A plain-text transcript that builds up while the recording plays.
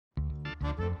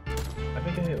I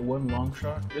think I hit one long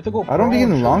shot. You have to go I don't pro be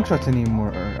getting and long shot. shots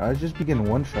anymore. I just be getting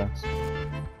one shots.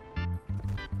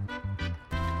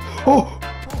 Oh!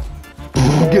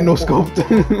 Get no scoped.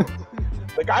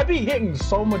 Like I be hitting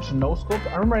so much no scope.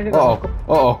 I remember I hit Uh that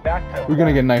oh. Uh oh. back. We're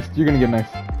gonna get knifed. You're gonna get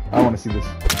knifed. I wanna see this.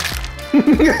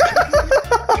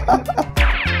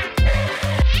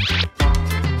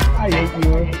 I hate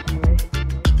you.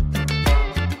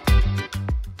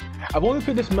 I've only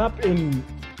played this map in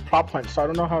prop hunt, so I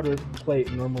don't know how to play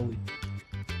it normally.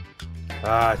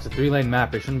 Ah, it's a 3-lane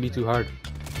map. It shouldn't be too hard.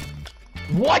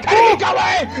 What? How did he come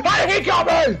in? How did he come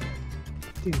in?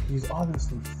 Dude, he's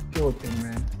obviously skilled in,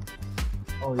 man.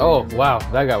 Oh, wow.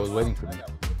 That guy was waiting for me.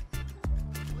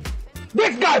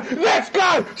 This guy! This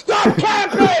guy! Stop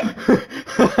camping!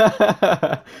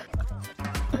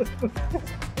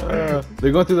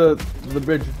 They're going through the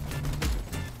bridge.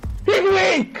 He's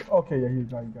weak! Okay, yeah, he's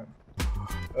got it.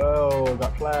 Oh,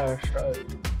 got flashed. I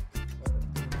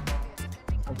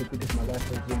think this is my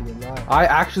last one really alive. I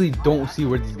actually don't see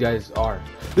where these guys are.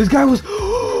 This guy was.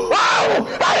 Oh!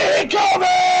 How did he kill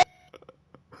me?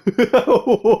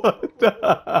 What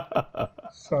the?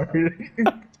 Sorry.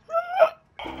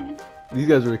 These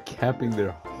guys were camping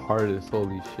their hardest.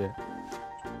 Holy shit.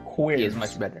 Where? He is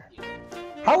much better.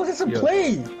 How is this a Yo.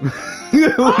 play?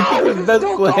 How is that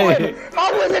Still play? going?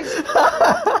 How is it?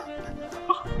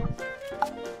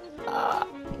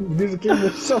 This game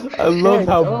is so. I love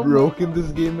how dumb. broken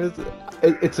this game is.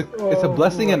 It's a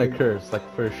blessing and a curse, like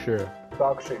for sure.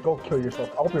 Dog shit, go kill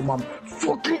yourself. I hope your mom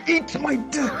fucking eats my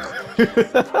dick.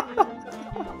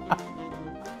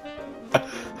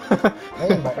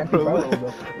 Hey, my antiviral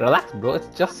though. Relax, bro. It's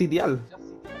just CDL.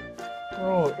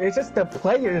 Bro, it's just the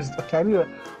players. Can you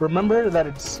remember that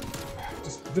it's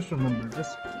just remember.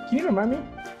 Can you remind me?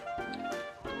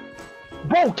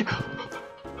 Bro,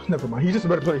 never mind. He's just a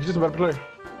better player. He's just a better player.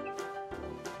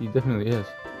 He definitely is.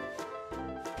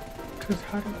 Cause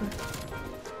how did I?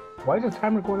 Why is the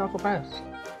timer going out so fast?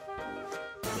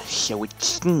 So it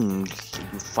seems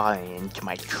you fallen into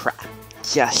my trap,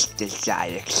 just as I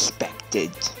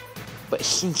expected. But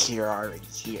since you're already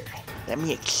here, let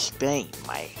me explain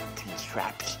my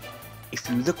contraption. If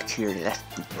you look to your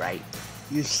left and right,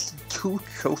 you'll see 2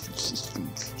 trophy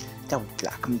systems that will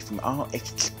block me from all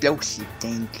explosive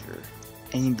danger.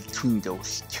 And in between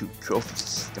those 2 trophy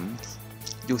systems,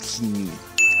 you'll see me,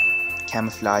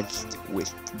 camouflaged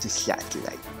with the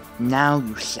satellite. Now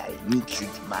you shall meet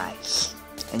your demise,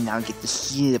 and now get the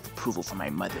seal of approval from my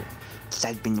mother, that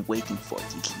I've been waiting for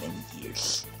these many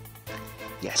years.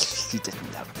 Yes, she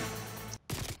doesn't love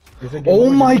me.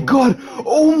 Oh my god!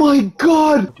 Oh my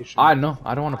god! I know.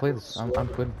 I don't want to play this. I'm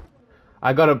quitting.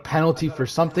 I got a penalty for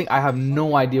something. I have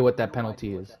no idea what that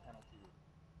penalty is.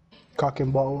 Cock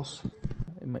and balls.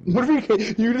 What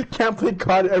if you just can't play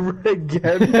COD ever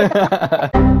again?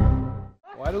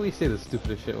 Why do we say the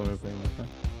stupidest shit when we're playing this? Huh?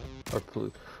 Or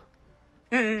please.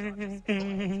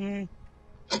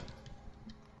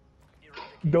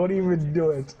 Don't even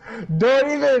do it. Don't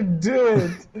even do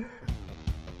it.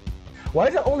 Why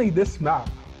is it only this map?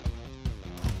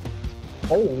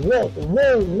 Oh, whoa,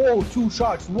 whoa, whoa, 2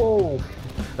 shots, whoa.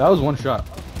 That was 1 shot.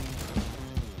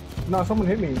 No, someone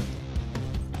hit me.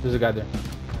 There's a guy there.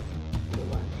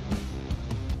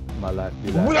 My life.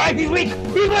 He's weak!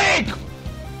 He's weak!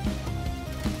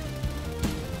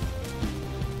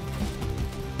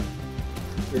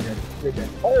 You're dead. You're dead.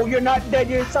 Oh, you're not dead.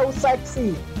 You're so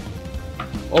sexy.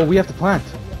 Oh, we have to plant.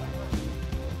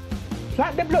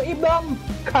 Plant the bloody bomb,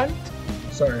 cunt.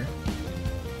 Sorry.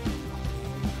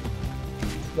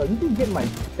 Yo, you can get my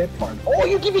tip hard. Oh,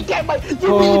 you can get my.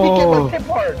 You really can get my tip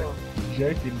hard.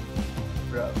 Joking,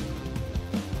 bro.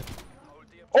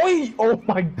 Oi! Oh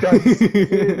my god.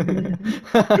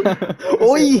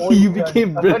 Oi! You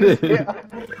became British.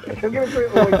 I'm gonna say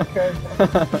oi, okay.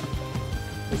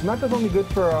 It's not just only good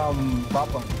for prop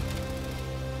hunt.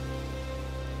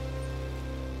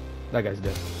 That guy's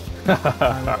dead.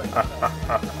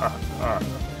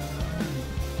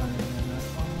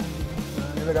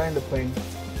 There's a guy in the plane,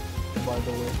 by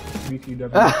the way.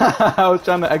 BTW. I was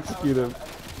trying to execute him.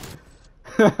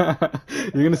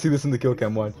 You're gonna see this in the kill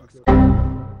cam, watch.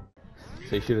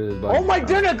 Say shit at his body. Oh my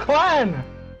goodness, clan!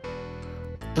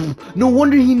 No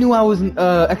wonder he knew I was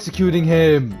executing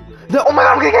him. Oh my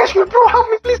god, I'm gonna get executed, bro! Help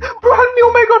me, please! Bro, help me!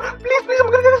 Oh my god! Please, please, I'm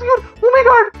gonna get executed! Oh my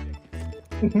god!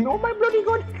 Oh my bloody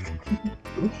god!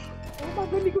 Oh my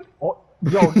bloody god! Oh,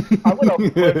 yo, I'm gonna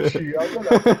punch you. I'm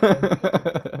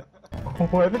gonna.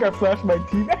 Oh, I think I flashed my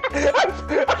team.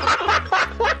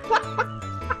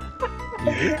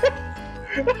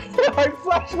 I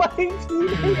flashed my team.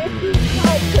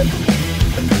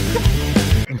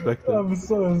 infected. I'm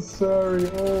so sorry.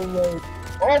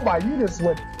 Oh my, you just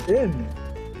went in.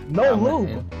 No I went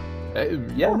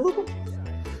lube. Yeah. No lube?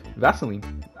 Vaseline.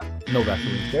 No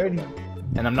Vaseline. Dirty.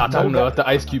 And I'm not talking about the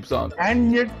Ice Cube song.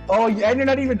 And you're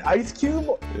not even Ice Cube.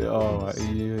 Oh,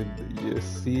 you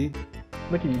see?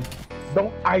 Look at you.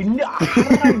 Don't I know?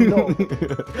 I know.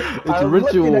 It's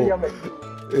ritual.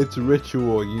 It's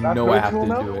ritual. You That's know I have ritual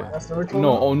to now? do it. That's the ritual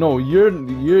No, now? oh no, you're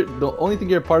the only thing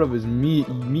you're a part of is me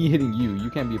hitting you. You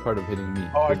can't be a part of hitting me.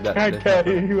 Oh, I 'cause can't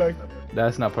hear you.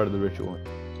 that's not part of the ritual.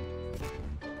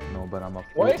 No, but I'm a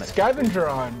Why is Scavenger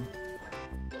on?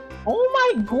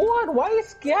 Oh my god, why is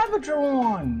Scavenger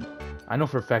on? I know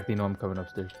for a fact they know I'm coming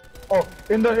upstairs. Oh,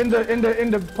 in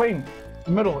the plane.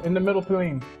 In the middle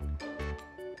plane.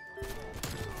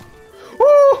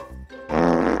 Woo!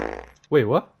 Wait,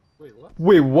 what?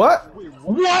 Wait, what?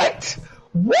 What?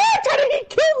 What? How did he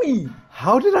kill me?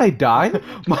 How did I die?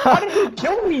 How did he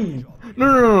kill me?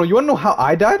 No. You wanna know how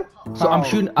I died? So How?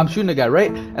 I'm shooting a guy,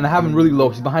 right? And I have him really low.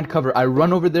 He's behind cover. I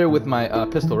run over there with my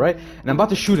pistol, right? And I'm about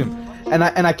to shoot him. And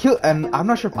I kill. And I'm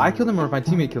not sure if I killed him or if my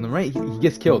teammate killed him, right? He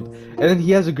gets killed. And then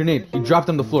he has a grenade. He dropped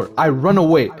on the floor. I run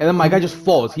away. And then my guy just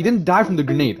falls. He didn't die from the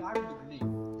grenade.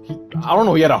 I don't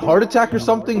know. He had a heart attack or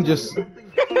something. He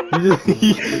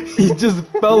just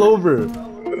fell over.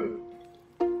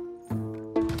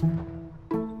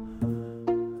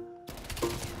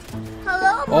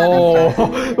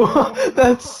 Oh,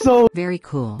 that's so Very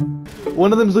cool.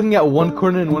 One of them's looking at one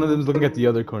corner and one of them's looking at the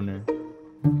other corner.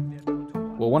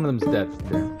 Well, one of them's dead.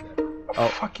 Damn. Oh.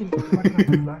 Fucking.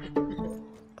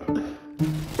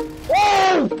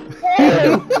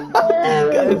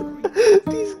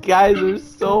 These guys are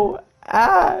so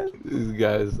ass. These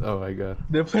guys, oh my god.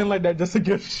 They're playing like that just to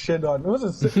get shit on. Was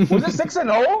it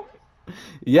 6-0?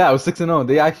 Yeah, it was 6-0.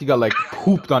 They actually got like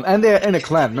pooped on, and they're in a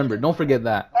clan. Remember, don't forget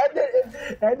that.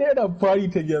 And they're in a party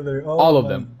together. Oh All of my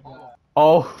them. God.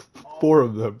 All 4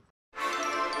 of them.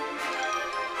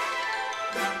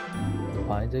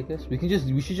 Pines, I guess. We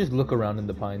should just look around in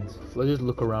the pines. Let's just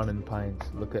look around in the pines.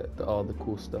 Look at all the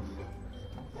cool stuff.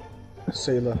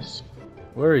 Say less.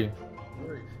 Where are you?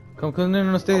 Come,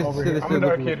 no, stay. Over Stay. here. I'm in the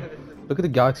arcade. Look at the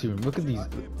galaxy room. Look at these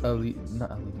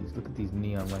not LEDs. Look at these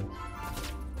neon lights.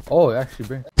 Oh, actually,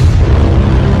 bring.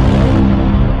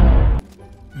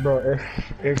 Bro,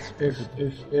 if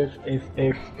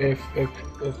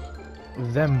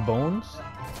Them bones?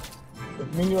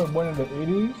 me and you were born in the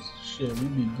 80s, shit,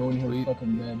 we'd be going here We-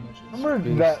 fucking bad bitches. Space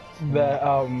Remember that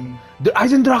The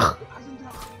Eisendrach!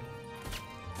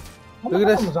 Look Look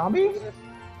at this. Zombies?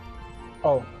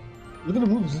 Oh. Look at the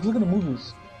movies, look at the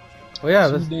movies. Oh yeah,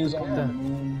 2 that's Days on the that.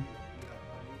 Moon.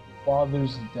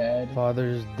 Father's Dead.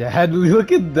 Father's Dad.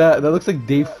 Look at that. That looks like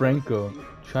Dave Franco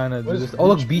trying to do What is this. it, Oh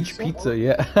look, Beach Beach Pizza? Pizza.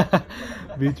 Yeah,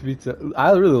 Beach Pizza.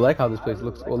 I really like how this place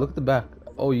looks. Oh, look at the back.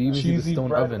 Oh, you even see the Cheesy stone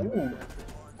bread. oven. Ooh.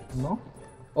 No?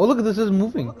 Oh look at this, is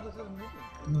moving.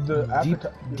 The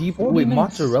Deep. 40 Wait,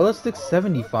 minutes. mozzarella sticks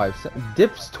 75 cents.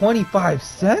 Dips 25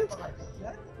 cents.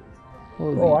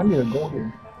 Bro, I need to go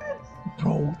here.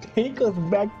 Bro, take us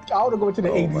back. I wanna go to the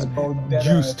 80s, bro. Dead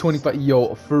Juice ass. 25.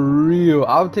 Yo, for real.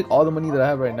 I would take all the money that I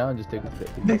have right now and just take it.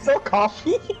 They sell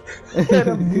coffee at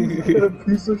a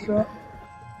pizza shop.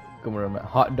 Come on, man.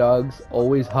 Hot dogs,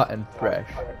 always hot and fresh.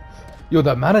 Yo,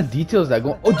 the amount of details that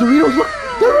go. Oh, Doritos! Look,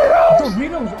 Doritos!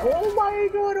 Doritos! Oh my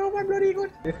god! Oh my bloody god!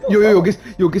 Yo,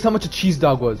 guess how much a cheese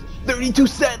dog was? 32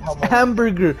 cents.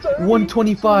 Hamburger,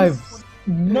 125.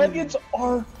 Nuggets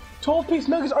are 12-piece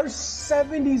nuggets are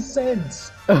 70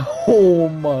 cents. Oh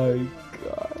my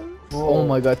god. Oh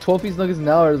my god. 12-piece nuggets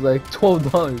now are like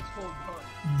 $12.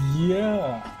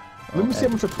 Yeah. Let me see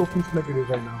how much a 12-piece nugget is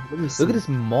right now. Let me see. Look at this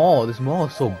mall. This mall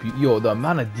is so beautiful. Yo, the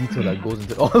amount of detail that goes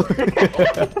into all.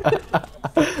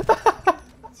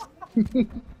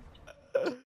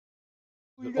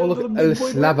 Oh look, El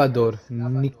Salvador,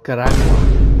 Nicaragua.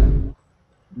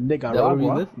 Is that where we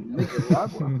Nicaragua. live?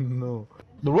 Nicaragua. No.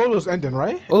 The road is ending,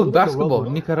 right? Oh, Look at the basketball.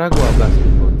 road. Nicaragua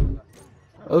basketball.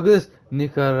 Look at this.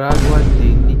 Nicaragua de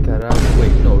Nicaragua.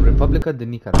 Wait, no. República de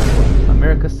Nicaragua.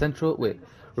 America Central. Wait.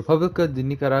 República de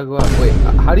Nicaragua. Wait.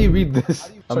 How do you read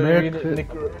this? So you read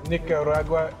America. it,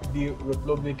 Nicaragua de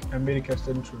Republic America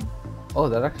Central. Oh,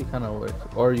 that actually kind of works.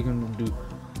 Or you can do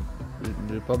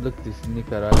Republic de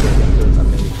Nicaragua Central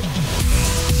America.